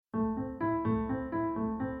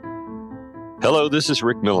Hello, this is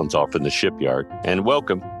Rick Millenthal from the Shipyard, and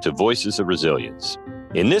welcome to Voices of Resilience.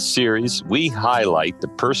 In this series, we highlight the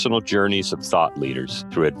personal journeys of thought leaders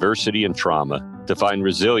through adversity and trauma to find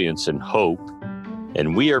resilience and hope.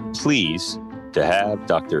 And we are pleased to have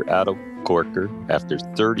Dr. Adel Korkor, after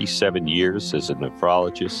 37 years as a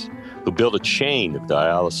nephrologist, who built a chain of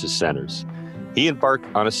dialysis centers. He embarked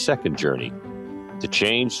on a second journey to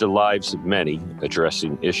change the lives of many,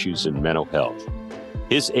 addressing issues in mental health.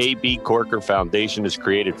 His Adel Korkor Foundation has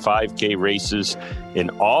created 5K races in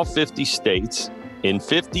all 50 states in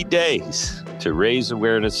 50 days to raise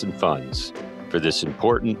awareness and funds for this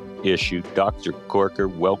important issue. Dr.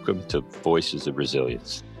 Korkor, welcome to Voices of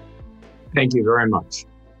Resilience. Thank you very much.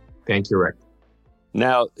 Thank you, Rick.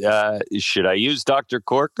 Now, should I use Dr.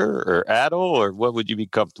 Korkor or Adel, or what would you be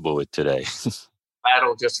comfortable with today?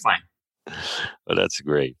 Adel, just fine. Well, that's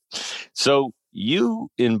great. So you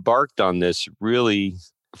embarked on this really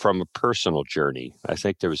from a personal journey. I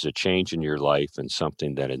think there was a change in your life and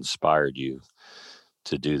something that inspired you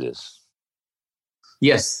to do this.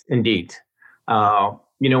 Yes, indeed.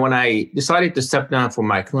 When I decided to step down from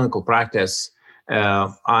my clinical practice,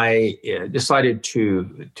 I decided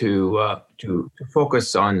to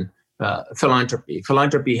focus on philanthropy.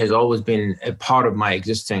 Philanthropy has always been a part of my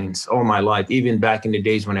existence all my life. Even back in the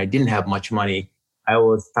days when I didn't have much money, I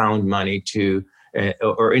always found money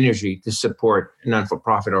or energy to support a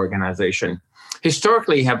non-for-profit organization.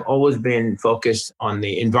 Historically, have always been focused on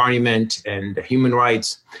the environment and human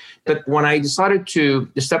rights. But when I decided to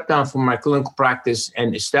step down from my clinical practice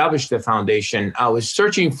and establish the foundation, I was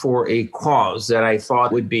searching for a cause that I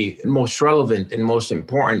thought would be most relevant and most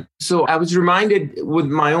important. So I was reminded with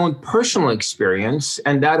my own personal experience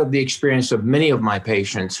and that of the experience of many of my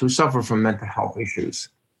patients who suffer from mental health issues.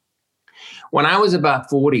 When I was about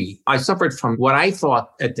 40, I suffered from what I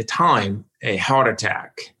thought at the time a heart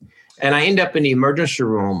attack. And I ended up in the emergency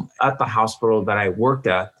room at the hospital that I worked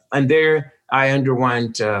at. And there I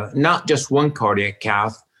underwent not just one cardiac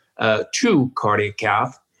cath, two cardiac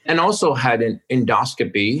cath, and also had an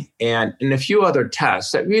endoscopy and a few other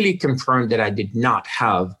tests that really confirmed that I did not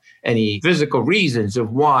have any physical reasons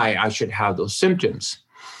of why I should have those symptoms.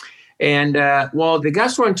 And the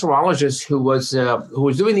gastroenterologist who was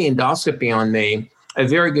doing the endoscopy on me, a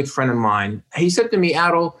very good friend of mine, he said to me,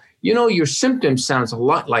 Adel, your symptoms sounds a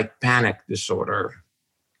lot like panic disorder.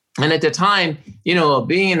 And at the time,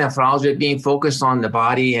 being a nephrologist, being focused on the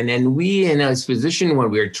body, and then we, as physicians, when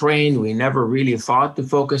we were trained, we never really thought to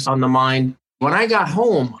focus on the mind. When I got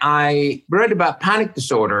home, I read about panic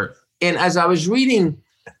disorder. And as I was reading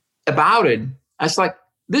about it, I was like,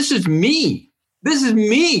 this is me. This is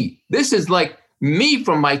me. This is like me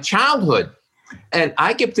from my childhood. And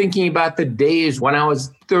I kept thinking about the days when I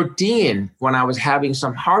was 13, when I was having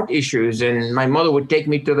some heart issues, and my mother would take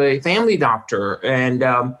me to the family doctor. And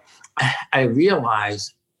I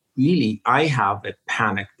realized, really, I have a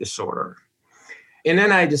panic disorder. And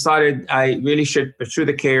then I decided I really should pursue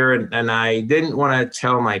the care. And I didn't want to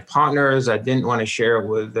tell my partners. I didn't want to share it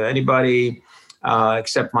with anybody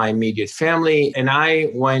except my immediate family. And I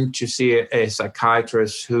went to see a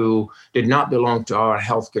psychiatrist who did not belong to our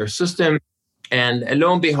healthcare system. And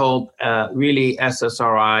lo and behold, really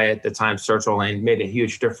SSRI at the time, sertraline, made a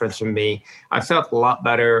huge difference for me. I felt a lot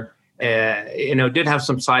better. Did have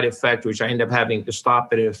some side effect, which I ended up having to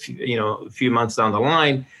stop at a few months down the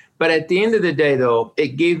line. But at the end of the day, though,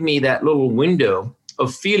 it gave me that little window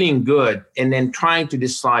of feeling good and then trying to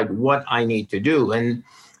decide what I need to do. And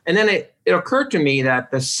then it occurred to me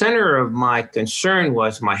that the center of my concern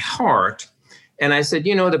was my heart. And I said,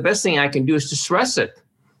 the best thing I can do is to stress it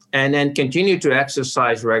and then continue to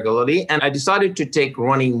exercise regularly. And I decided to take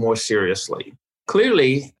running more seriously.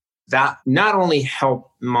 Clearly, that not only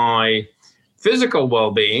helped my physical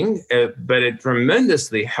well-being, but it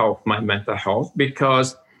tremendously helped my mental health,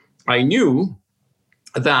 because I knew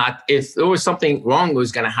that if there was something wrong that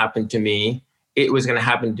was going to happen to me, it was going to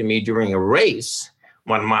happen to me during a race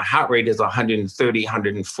when my heart rate is 130,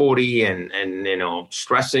 140 and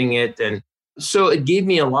stressing it. And so it gave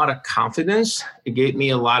me a lot of confidence. It gave me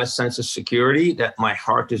a lot of sense of security that my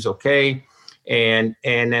heart is okay. And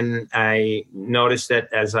then I noticed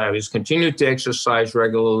that as I was continuing to exercise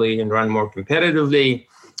regularly and run more competitively,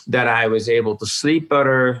 that I was able to sleep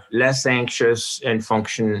better, less anxious, and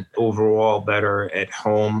function overall better at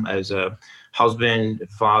home as a husband,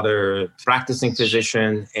 father, practicing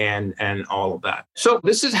physician, and all of that. So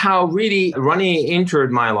this is how really running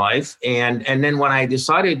entered my life. And then when I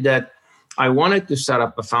decided that I wanted to set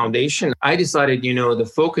up a foundation, I decided,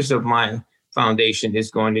 the focus of my foundation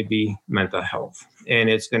is going to be mental health. And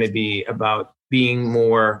it's going to be about being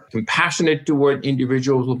more compassionate toward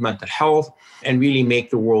individuals with mental health and really make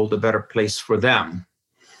the world a better place for them.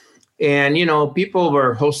 And, people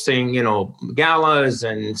were hosting, galas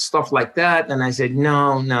and stuff like that. And I said,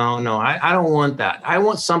 no, I don't want that. I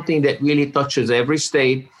want something that really touches every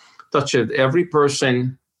state, touches every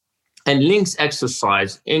person, and links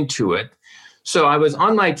exercise into it. So I was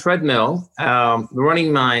on my treadmill,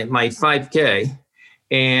 running my 5K,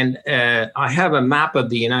 and I have a map of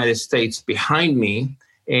the United States behind me,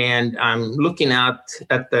 and I'm looking at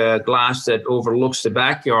the glass that overlooks the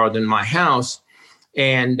backyard in my house.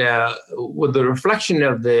 And with the reflection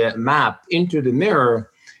of the map into the mirror,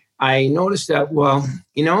 I noticed that, well,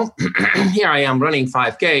 here I am running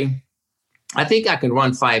 5K. I think I can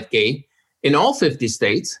run 5K in all 50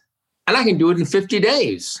 states, and I can do it in 50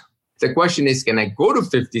 days. The question is, can I go to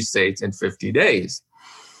 50 states in 50 days?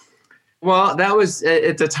 Well, that was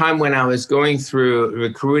at the time when I was going through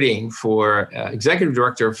recruiting for executive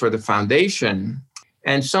director for the foundation.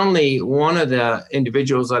 And suddenly one of the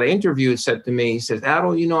individuals that I interviewed said to me, he says,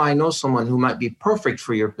 Adel, I know someone who might be perfect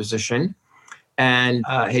for your position. And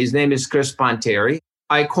his name is Chris Ponteri.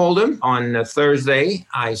 I called him on a Thursday.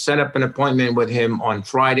 I set up an appointment with him on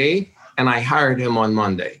Friday, and I hired him on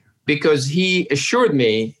Monday because he assured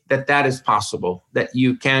me that that is possible, that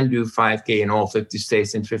you can do 5K in all 50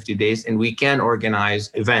 states in 50 days, and we can organize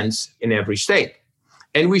events in every state.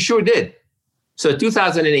 And we sure did. So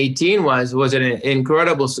 2018 was an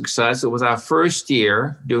incredible success. It was our first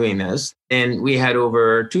year doing this, and we had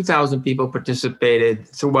over 2,000 people participated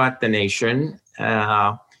throughout the nation.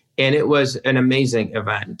 And it was an amazing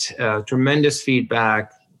event, tremendous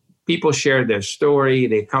feedback. People shared their story.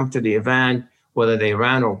 They come to the event, whether they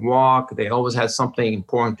ran or walked, they always had something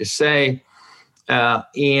important to say.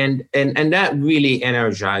 And that really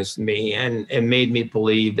energized me and made me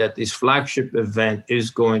believe that this flagship event is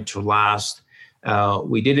going to last.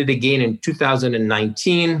 We did it again in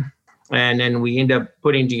 2019, and then we ended up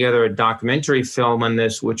putting together a documentary film on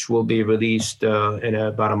this, which will be released in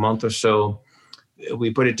about a month or so.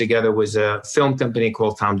 We put it together with a film company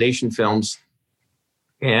called Foundation Films.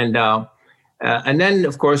 And then,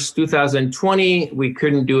 of course, 2020, we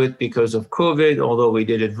couldn't do it because of COVID, although we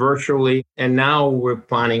did it virtually. And now we're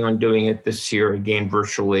planning on doing it this year again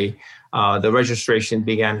virtually. The registration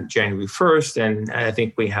began January 1st, and I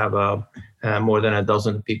think we have more than a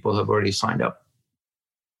dozen people have already signed up.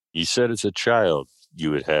 You said as a child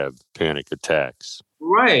you would have panic attacks.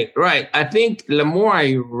 Right. I think the more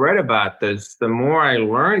I read about this, the more I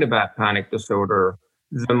learned about panic disorder,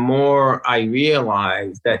 the more I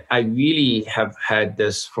realized that I really have had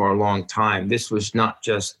this for a long time. This was not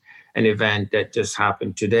just an event that just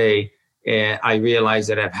happened today. I realized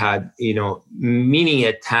that I've had, many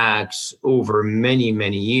attacks over many,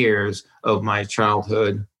 many years of my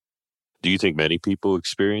childhood. Do you think many people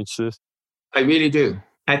experience this? I really do.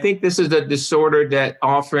 I think this is a disorder that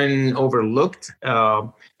often overlooked,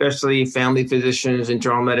 especially family physicians,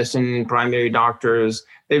 internal medicine, primary doctors.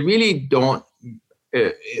 They really don't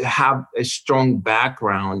have a strong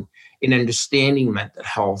background in understanding mental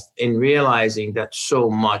health and realizing that so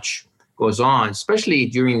much goes on, especially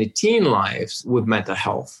during the teen lives with mental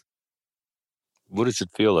health. What does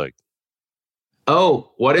it feel like?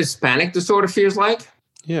 Oh, what does panic disorder feels like?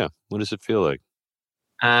 Yeah, what does it feel like?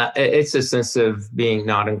 It's a sense of being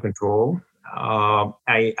not in control.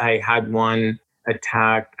 I had one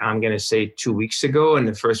attack, I'm going to say 2 weeks ago, and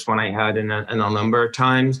the first one I had in a number of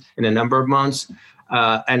times, in a number of months.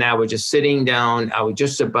 And I was just sitting down. I was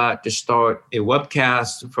just about to start a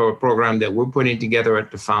webcast for a program that we're putting together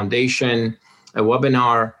at the foundation, a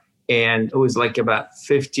webinar. And it was like about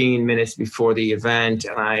 15 minutes before the event.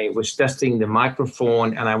 And I was testing the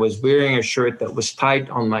microphone, and I was wearing a shirt that was tight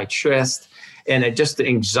on my chest. And just the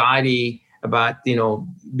anxiety about,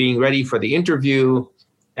 being ready for the interview,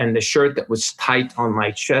 and the shirt that was tight on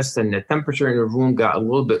my chest, and the temperature in the room got a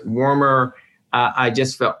little bit warmer. I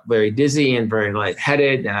just felt very dizzy and very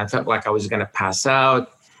lightheaded, and I felt like I was going to pass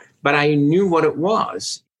out. But I knew what it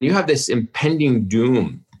was. You have this impending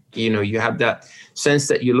doom. You have that sense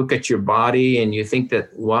that you look at your body and you think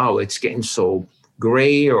that, wow, it's getting so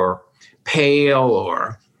gray or pale,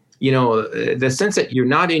 or, the sense that you're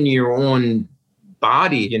not in your own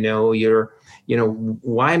body,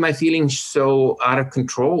 why am I feeling so out of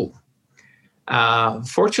control?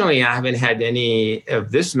 Fortunately, I haven't had any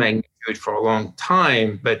of this magnitude for a long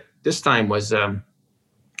time, but this time was, I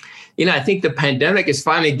think the pandemic is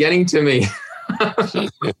finally getting to me.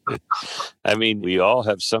 I mean, we all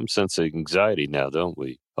have some sense of anxiety now, don't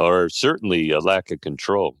we? Or certainly a lack of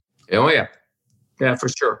control. Oh, yeah. Yeah, for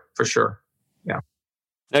sure. Yeah.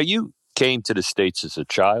 Now, you came to the States as a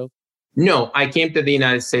child. No, I came to the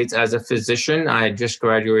United States as a physician. I had just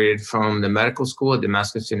graduated from the medical school at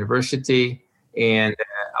Damascus University, and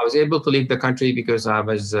I was able to leave the country because I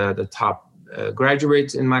was the top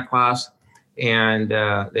graduate in my class, and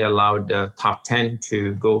they allowed the top 10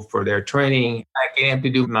 to go for their training. I came to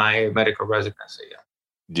do my medical residency. Yeah.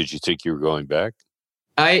 Did you think you were going back?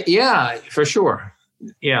 Yeah, for sure.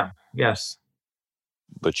 Yeah, yes.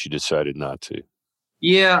 But you decided not to.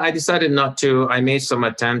 Yeah, I decided not to. I made some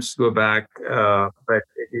attempts to go back, but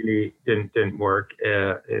it really didn't work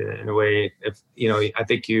in a way. If I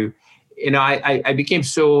think I became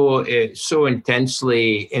so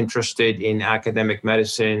intensely interested in academic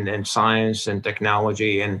medicine and science and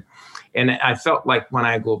technology, and I felt like when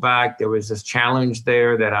I go back, there was this challenge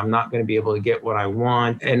there that I'm not going to be able to get what I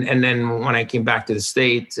want. And then when I came back to the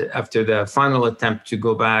States after the final attempt to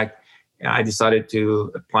go back, I decided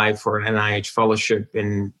to apply for an NIH fellowship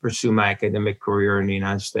and pursue my academic career in the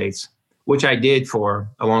United States, which I did for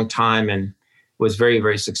a long time and was very,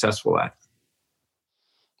 very successful at.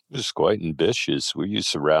 It was quite ambitious. Were you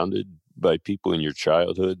surrounded by people in your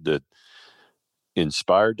childhood that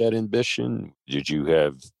inspired that ambition? Did you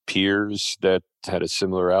have peers that had a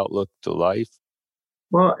similar outlook to life?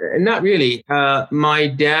 Well, not really.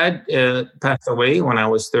 My dad passed away when I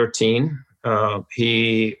was 13.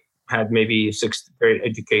 He had maybe sixth grade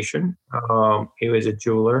education. He was a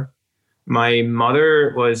jeweler. My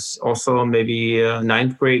mother was also maybe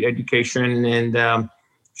ninth grade education, and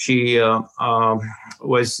she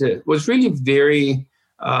was really very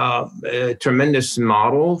a tremendous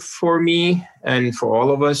model for me and for all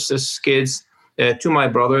of us as kids. Two of my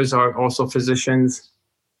brothers are also physicians.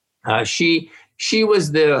 She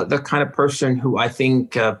was the kind of person who I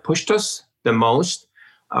think pushed us the most.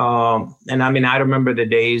 And I mean, I remember the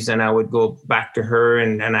days, and I would go back to her,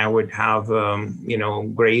 and I would have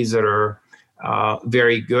grades that are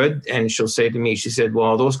very good, and she'll say to me, she said,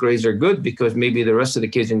 "Well, those grades are good because maybe the rest of the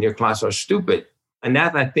kids in your class are stupid." And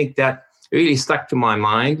that, I think, that really stuck to my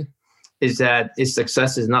mind, is that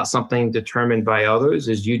success is not something determined by others,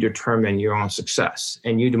 is you determine your own success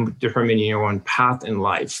and you determine your own path in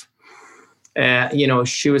life.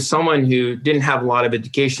 She was someone who didn't have a lot of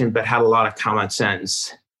education, but had a lot of common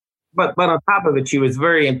sense. But on top of it, she was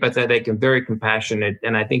very empathetic and very compassionate.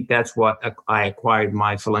 And I think that's what I acquired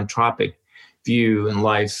my philanthropic view in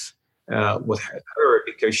life with her,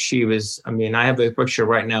 because she was, I mean, I have a picture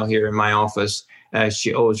right now here in my office.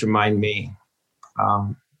 She always remind me,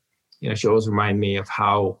 she always remind me of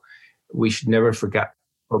how we should never forget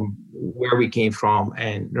from where we came from,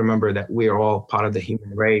 and remember that we are all part of the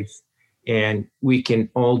human race. And we can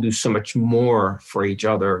all do so much more for each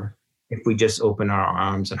other if we just open our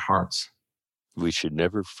arms and hearts. We should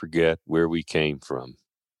never forget where we came from.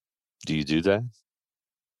 Do you do that?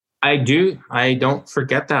 I do. I don't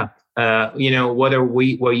forget that. Whether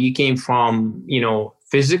where you came from,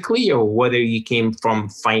 physically, or whether you came from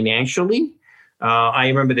financially. I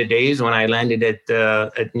remember the days when I landed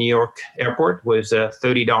at New York airport with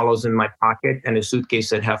 $30 in my pocket and a suitcase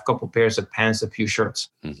that had a couple pairs of pants, a few shirts.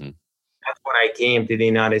 Mm-hmm. That's when I came to the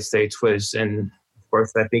United States and of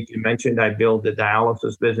course, I think you mentioned I built the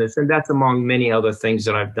dialysis business, and that's among many other things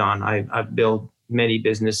that I've done. I've built many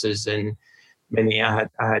businesses, and I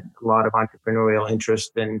had a lot of entrepreneurial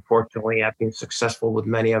interest, and fortunately, I've been successful with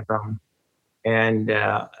many of them. And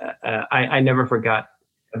I never forgot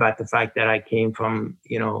about the fact that I came from,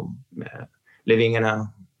 living in a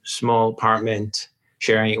small apartment,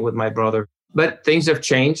 sharing it with my brother. But things have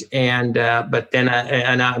changed, and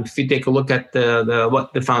if you take a look at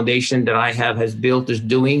what the foundation that I have has built is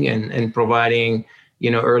doing, and providing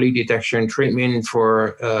early detection and treatment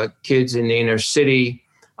for kids in the inner city,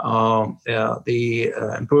 the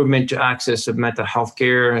improvement to access of mental health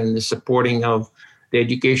care, and the supporting of the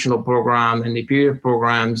educational program and the peer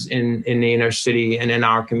programs in the inner city and in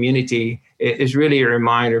our community is really a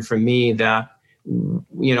reminder for me that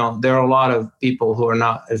there are a lot of people who are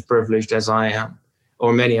not as privileged as I am,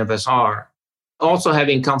 or many of us are. Also,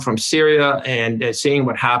 having come from Syria and seeing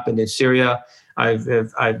what happened in Syria,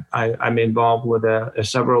 I'm involved with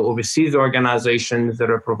several overseas organizations that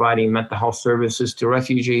are providing mental health services to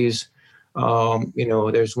refugees.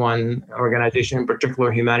 There's one organization in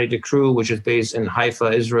particular, Humanity Crew, which is based in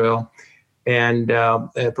Haifa, Israel, and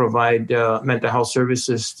provide mental health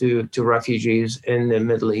services to refugees in the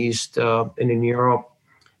Middle East and in Europe.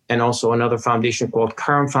 And also another foundation called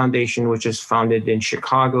Korkor Foundation, which is founded in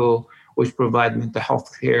Chicago, which provides mental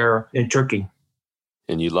health care in Turkey.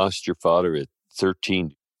 And you lost your father at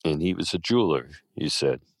 13, and he was a jeweler, you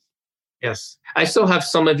said. Yes. I still have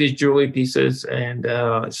some of his jewelry pieces and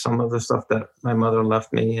some of the stuff that my mother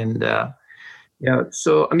left me. And Yeah.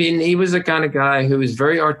 So, I mean, he was the kind of guy who was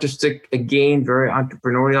very artistic, again, very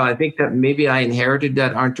entrepreneurial. I think that maybe I inherited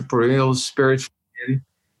that entrepreneurial spirit from him.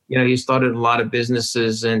 He started a lot of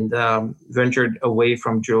businesses and ventured away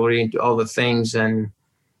from jewelry into other things, and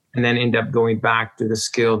then ended up going back to the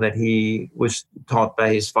skill that he was taught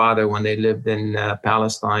by his father when they lived in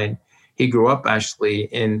Palestine. He grew up actually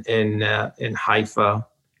in Haifa,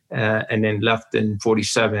 and then left in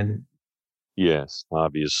 '47. Yes,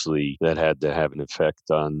 obviously that had to have an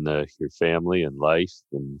effect on your family and life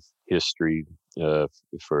and history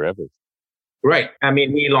forever. Right. I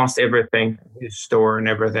mean, he lost everything, his store and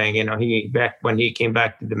everything. He back when he came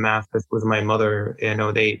back to Damascus with my mother.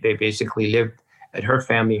 They basically lived at her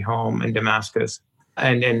family home in Damascus,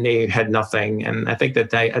 and then they had nothing. And I think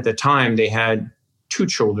that at the time they had two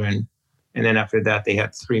children, and then after that they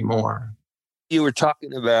had three more. You were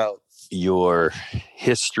talking about your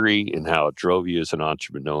history and how it drove you as an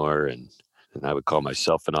entrepreneur, and I would call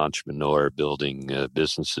myself an entrepreneur, building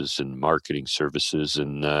businesses and marketing services.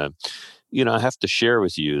 And I have to share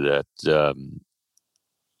with you that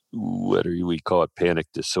whether we call it panic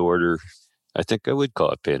disorder, I think I would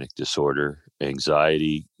call it panic disorder,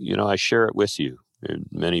 anxiety. I share it with you in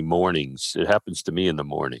many mornings. It happens to me in the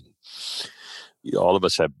morning. All of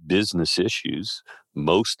us have business issues.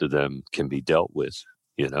 Most of them can be dealt with.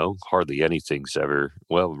 Hardly anything's ever,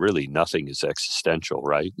 well, really nothing is existential,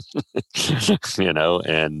 right?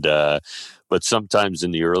 And, but sometimes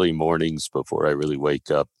in the early mornings before I really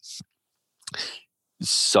wake up,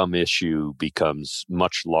 some issue becomes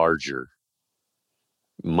much larger,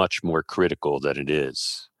 much more critical than it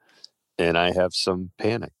is. And I have some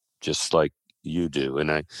panic, just like you do.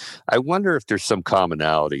 And I wonder if there's some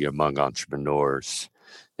commonality among entrepreneurs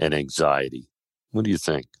and anxiety. What do you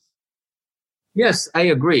think? Yes, I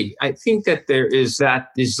agree. I think that there is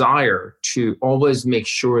that desire to always make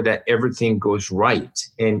sure that everything goes right.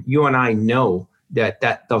 And you and I know that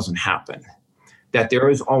that doesn't happen, that there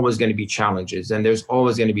is always going to be challenges and there's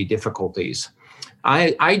always going to be difficulties.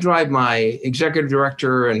 I drive my executive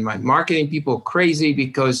director and my marketing people crazy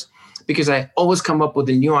because I always come up with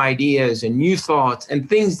the new ideas and new thoughts and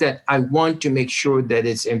things that I want to make sure that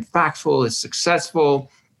it's impactful, it's successful,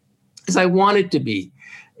 as I want it to be.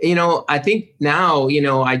 I think now,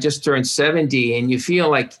 I just turned 70 and you feel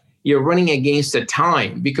like you're running against the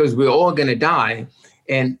time because we're all going to die.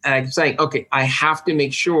 And I'm saying, okay, I have to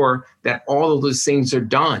make sure that all of those things are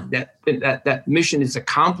done, that mission is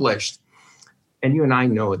accomplished. And you and I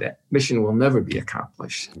know that mission will never be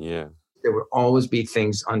accomplished. Yeah. There will always be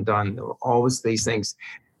things undone. There will always these things.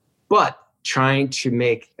 But trying to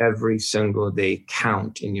make every single day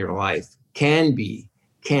count in your life can be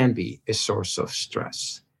a source of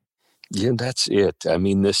stress. Yeah, that's it. I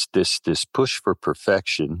mean, this push for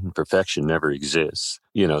perfection. Perfection never exists.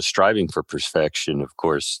 Striving for perfection. Of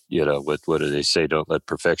course, what do they say? Don't let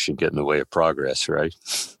perfection get in the way of progress, right?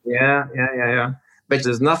 Yeah. But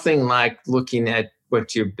there's nothing like looking at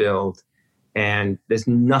what you build, and there's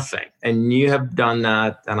nothing. And you have done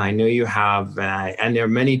that, and I know you have. And there are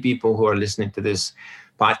many people who are listening to this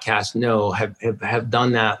podcast have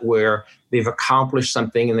done that, where they've accomplished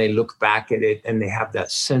something and they look back at it and they have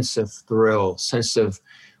that sense of thrill, sense of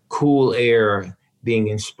cool air being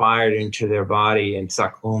inspired into their body. And it's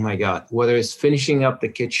like, oh my God, whether it's finishing up the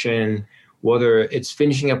kitchen, whether it's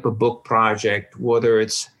finishing up a book project, whether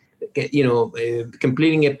it's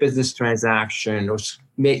completing a business transaction or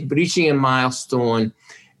reaching a milestone,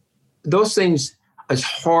 those things, as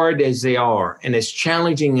hard as they are and as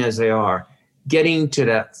challenging as they are, getting to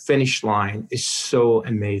that finish line is so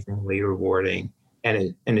amazingly rewarding,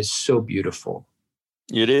 and it's so beautiful.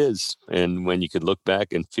 It is. And when you can look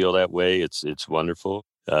back and feel that way, it's wonderful.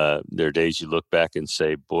 There are days you look back and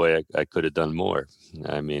say, boy, I could have done more.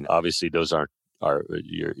 I mean, obviously those aren't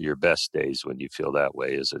your best days when you feel that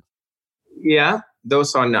way, is it? Yeah,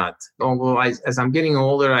 those are not. Although as I'm getting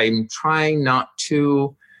older, I'm trying not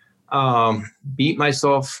to beat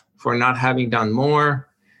myself for not having done more.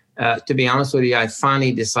 To be honest with you, I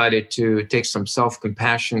finally decided to take some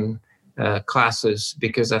self-compassion classes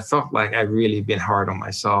because I felt like I've really been hard on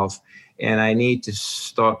myself, and I need to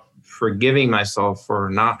start forgiving myself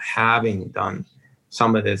for not having done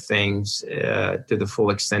some of the things to the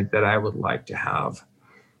full extent that I would like to have,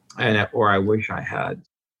 or I wish I had.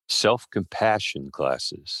 Self-compassion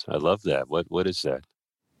classes. I love that. What is that?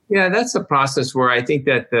 Yeah, that's a process where I think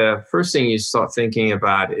that the first thing you start thinking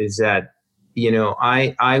about is that,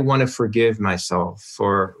 I want to forgive myself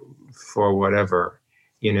for whatever,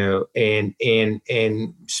 and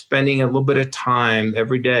spending a little bit of time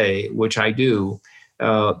every day, which I do,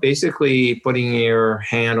 basically putting your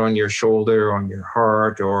hand on your shoulder, on your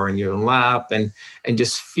heart, or in your lap, and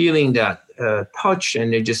just feeling that touch,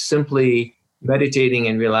 and then just simply meditating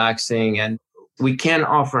and relaxing. And we can't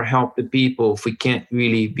offer help to people if we can't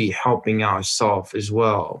really be helping ourselves as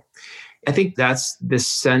well. I think that's the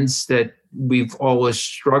sense that we've always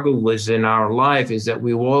struggled with in our life, is that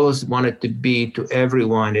we always wanted to be to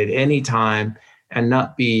everyone at any time and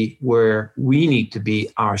not be where we need to be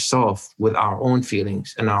ourselves with our own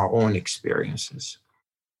feelings and our own experiences.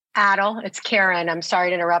 Adel, it's Karen. I'm sorry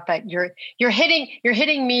to interrupt, but you're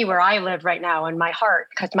hitting me where I live right now in my heart,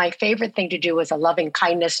 because my favorite thing to do is a loving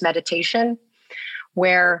kindness meditation,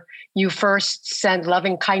 where you first send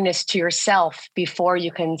loving kindness to yourself before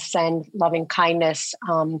you can send loving kindness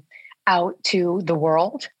out to the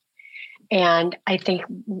world. And I think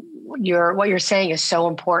what you're saying is so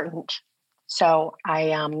important. So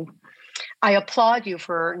I applaud you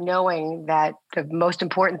for knowing that the most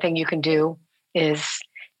important thing you can do is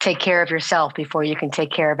take care of yourself before you can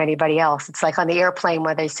take care of anybody else. It's like on the airplane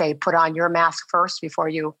where they say, put on your mask first before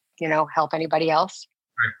you help anybody else.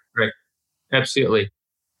 Right. Absolutely.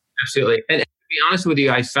 And to be honest with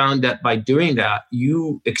you, I found that by doing that,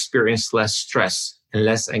 you experience less stress and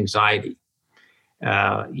less anxiety,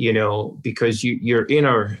 because your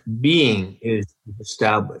inner being is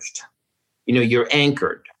established. You're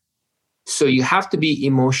anchored. So you have to be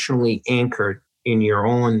emotionally anchored in your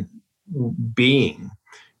own being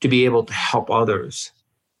to be able to help others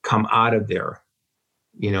come out of the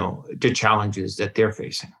challenges that they're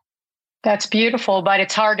facing. That's beautiful, but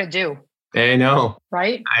it's hard to do. I know.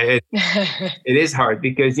 Right? It is hard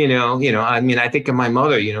because, I think of my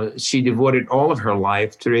mother, she devoted all of her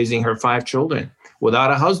life to raising her 5 children without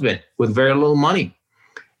a husband, with very little money.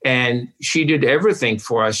 And she did everything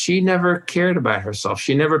for us. She never cared about herself.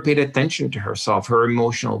 She never paid attention to herself, her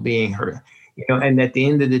emotional being, and at the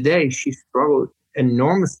end of the day, she struggled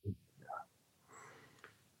enormously.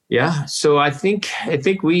 Yeah. So I think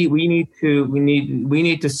we need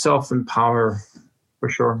to self-empower for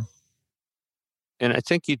sure. And I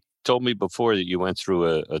think you told me before that you went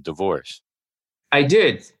through a divorce. I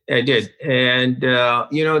did. And,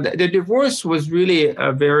 the divorce was really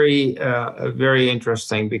very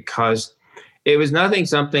interesting, because it was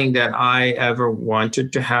something that I ever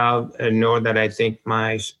wanted to have, nor that I think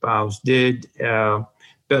my spouse did.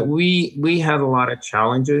 But we had a lot of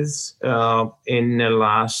challenges in the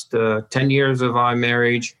last 10 years of our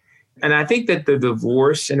marriage. And I think that the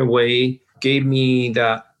divorce, in a way, gave me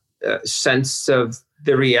the sense of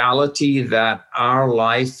the reality that our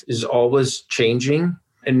life is always changing.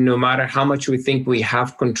 And no matter how much we think we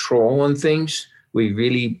have control on things, we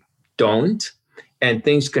really don't. And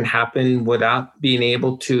things can happen without being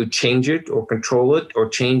able to change it or control it or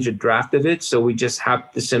change a draft of it. So we just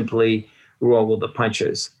have to simply roll with the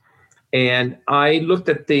punches. And I looked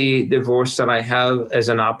at the divorce that I have as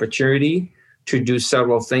an opportunity to do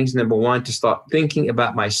several things. Number one, to start thinking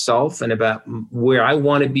about myself and about where I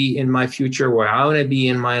want to be in my future, where I want to be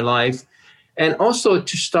in my life. And also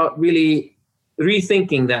to start really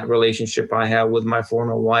rethinking that relationship I have with my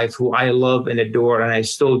former wife, who I love and adore, and I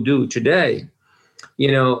still do today.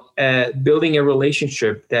 Building a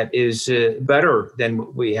relationship that is better than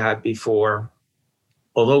what we had before.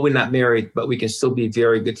 Although we're not married, but we can still be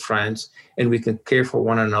very good friends, and we can care for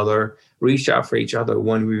one another, reach out for each other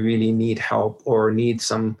when we really need help or need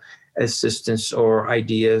some assistance or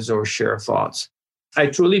ideas or share thoughts. I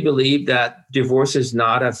truly believe that divorce is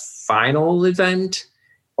not a final event,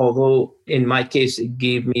 although in my case, it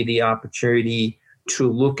gave me the opportunity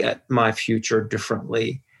to look at my future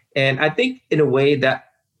differently. And I think in a way that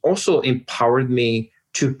also empowered me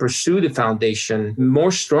to pursue the foundation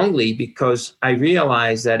more strongly, because I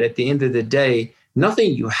realized that at the end of the day,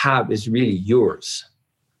 nothing you have is really yours.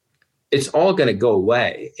 It's all going to go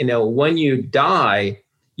away. When you die,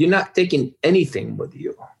 you're not taking anything with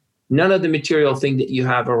you. None of the material thing that you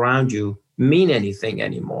have around you mean anything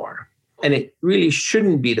anymore. And it really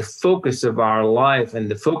shouldn't be the focus of our life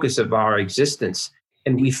and the focus of our existence.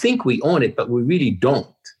 And we think we own it, but we really don't.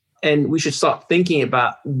 And we should start thinking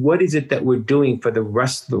about what is it that we're doing for the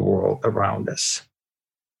rest of the world around us.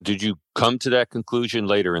 Did you come to that conclusion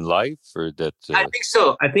later in life, or that? I think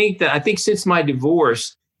so. I think since my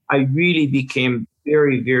divorce, I really became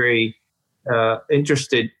very, very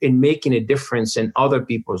interested in making a difference in other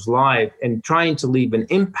people's life and trying to leave an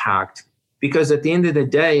impact. Because at the end of the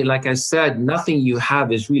day, like I said, nothing you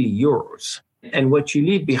have is really yours. And what you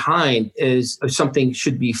leave behind is something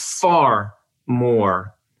should be far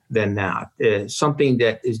more than that, something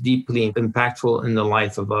that is deeply impactful in the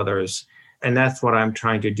life of others. And that's what I'm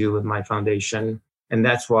trying to do with my foundation. And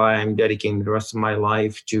that's why I'm dedicating the rest of my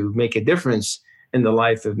life to make a difference in the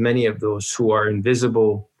life of many of those who are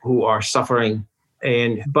invisible, who are suffering.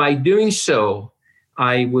 And by doing so,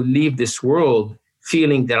 I will leave this world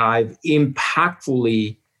feeling that I've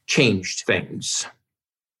impactfully changed things.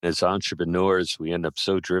 As entrepreneurs, we end up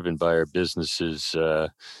so driven by our businesses.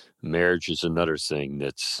 Marriage is another thing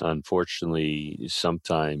that's unfortunately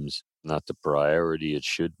sometimes not the priority it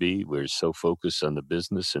should be. We're so focused on the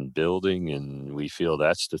business and building, and we feel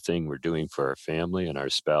that's the thing we're doing for our family and our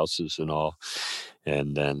spouses and all.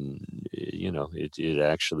 And then, it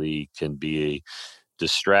actually can be a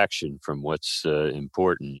distraction from what's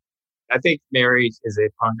important. I think marriage is a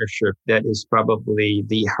partnership that is probably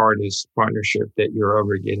the hardest partnership that you'll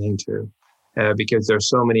ever get into because there's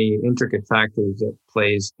so many intricate factors that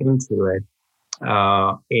plays into it.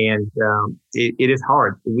 It is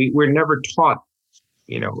hard. We're never taught,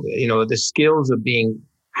 the skills of being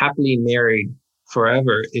happily married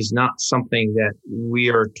forever is not something that we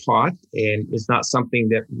are taught, and it's not something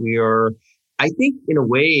that we are. I think in a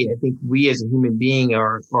way, we as a human being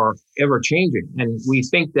are ever changing, and we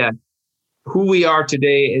think that who we are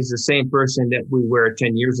today is the same person that we were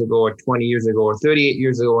 10 years ago or 20 years ago or 38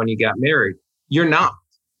 years ago when you got married. You're not.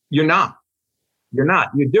 You're not. You're not.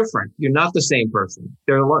 You're different. You're not the same person.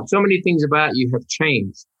 There are so many things about you have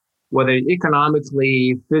changed, whether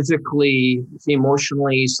economically, physically,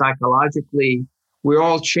 emotionally, psychologically. We're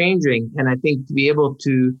all changing. And I think to be able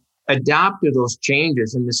to adapt to those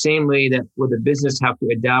changes in the same way that with a business have to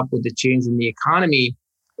adapt with the change in the economy,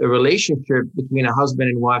 a relationship between a husband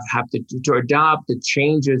and wife have to adopt the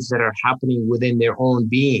changes that are happening within their own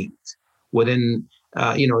beings. Within,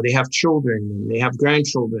 they have children and they have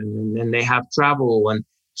grandchildren and they have travel. And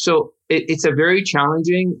so it's a very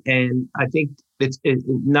challenging, and I think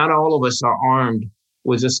not all of us are armed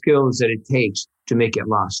with the skills that it takes to make it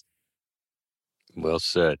last. Well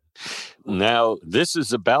said. Now, this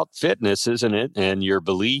is about fitness, isn't it? And your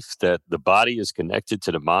belief that the body is connected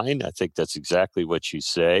to the mind. I think that's exactly what you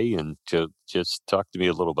say. And to just talk to me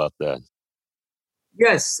a little about that.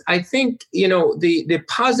 Yes, I think, the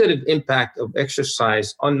positive impact of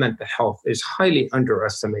exercise on mental health is highly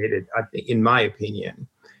underestimated, I think, in my opinion.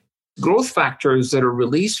 Growth factors that are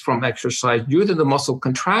released from exercise due to the muscle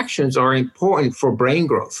contractions are important for brain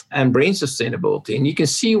growth and brain sustainability. And you can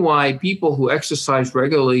see why people who exercise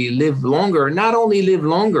regularly live longer, not only live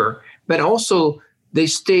longer, but also they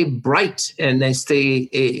stay bright and they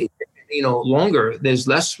stay longer. There's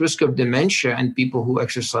less risk of dementia in people who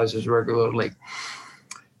exercise regularly.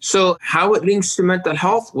 So how it links to mental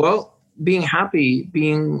health? Well, being happy,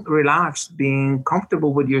 being relaxed, being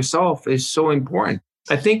comfortable with yourself is so important.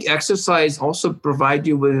 I think exercise also provides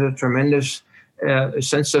you with a tremendous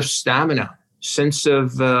sense of stamina, sense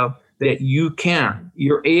of that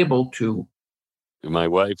you're able to. My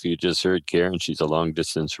wife, you just heard Karen, she's a long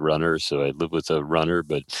distance runner. So I live with a runner,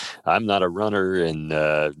 but I'm not a runner. And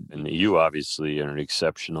you obviously are an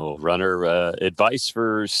exceptional runner. Advice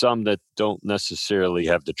for some that don't necessarily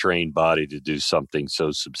have the trained body to do something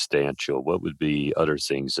so substantial. What would be other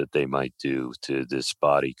things that they might do to this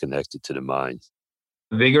body connected to the mind?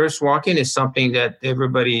 Vigorous walking is something that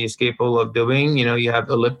everybody is capable of doing. You have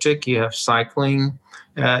elliptic, you have cycling,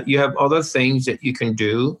 you have other things that you can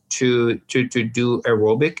do to do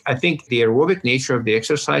aerobic. I think the aerobic nature of the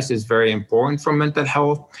exercise is very important for mental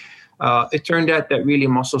health. It turned out that really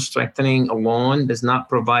muscle strengthening alone does not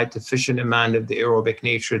provide sufficient amount of the aerobic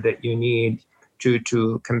nature that you need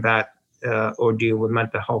to combat or deal with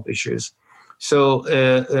mental health issues.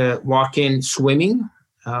 So walking, swimming.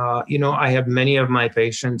 I have many of my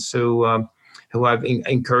patients who I've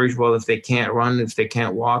encouraged, well, if they can't run, if they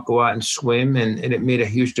can't walk, go out and swim, and it made a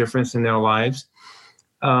huge difference in their lives.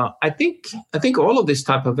 I think all of these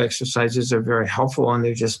type of exercises are very helpful, and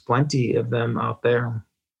there's just plenty of them out there.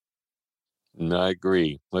 No, I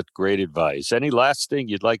agree. What great advice. Any last thing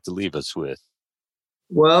you'd like to leave us with?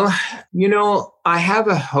 Well, I have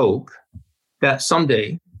a hope that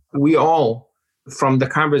someday we all, from the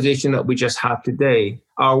conversation that we just had today,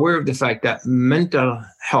 are aware of the fact that mental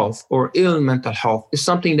health or ill mental health is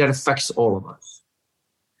something that affects all of us.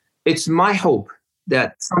 It's my hope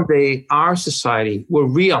that someday our society will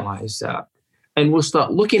realize that and will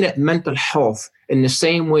start looking at mental health in the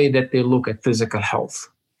same way that they look at physical health.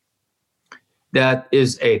 That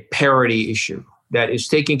is a parity issue. That is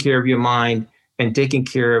taking care of your mind and taking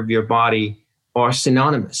care of your body are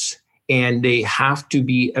synonymous, and they have to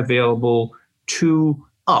be available to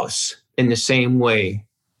us in the same way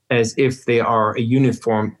as if they are a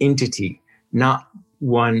uniform entity, not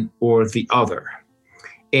one or the other.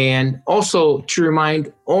 And also to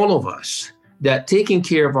remind all of us that taking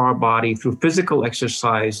care of our body through physical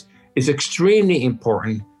exercise is extremely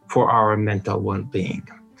important for our mental well-being,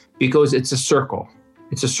 because it's a circle.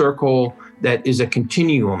 It's a circle that is a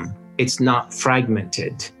continuum. It's not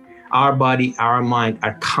fragmented. Our body, our mind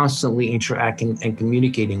are constantly interacting and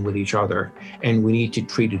communicating with each other, and we need to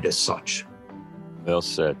treat it as such. Well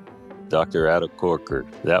said. Dr. Adel Korkor,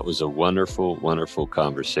 that was a wonderful, wonderful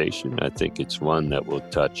conversation. I think it's one that will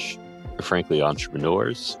touch, frankly,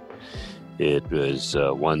 entrepreneurs. It was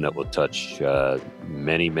one that will touch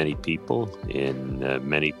many, many people in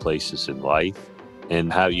many places in life,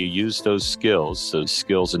 and how you use those skills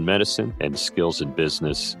in medicine and skills in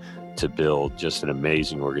business to build just an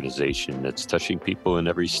amazing organization that's touching people in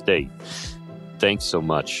every state. Thanks so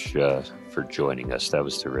much for joining us. That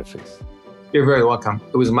was terrific. You're very welcome.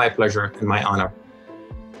 It was my pleasure and my honor.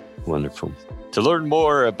 Wonderful. To learn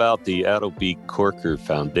more about the Adel Korkor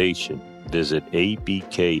Foundation, visit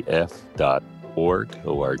abkf.org,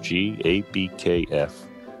 O-R-G, abkf.org.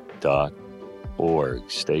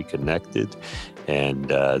 Stay connected. And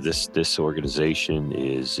this organization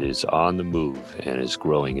is on the move and is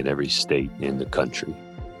growing in every state in the country.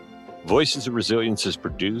 Voices of Resilience is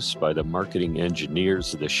produced by the marketing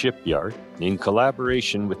engineers of the Shipyard in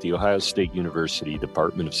collaboration with the Ohio State University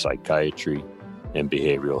Department of Psychiatry and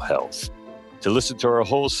Behavioral Health. To listen to our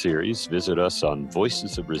whole series, visit us on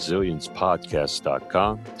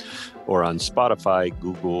voicesofresiliencepodcast.com or on Spotify,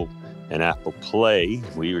 Google, and Apple Play.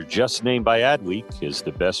 We were just named by Adweek as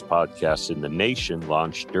the best podcast in the nation,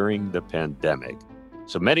 launched during the pandemic.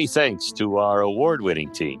 So many thanks to our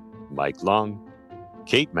award-winning team, Mike Long,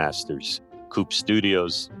 Kate Masters, Coop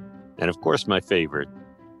Studios, and of course my favorite,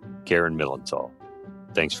 Karen Millenthal.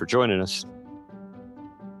 Thanks for joining us.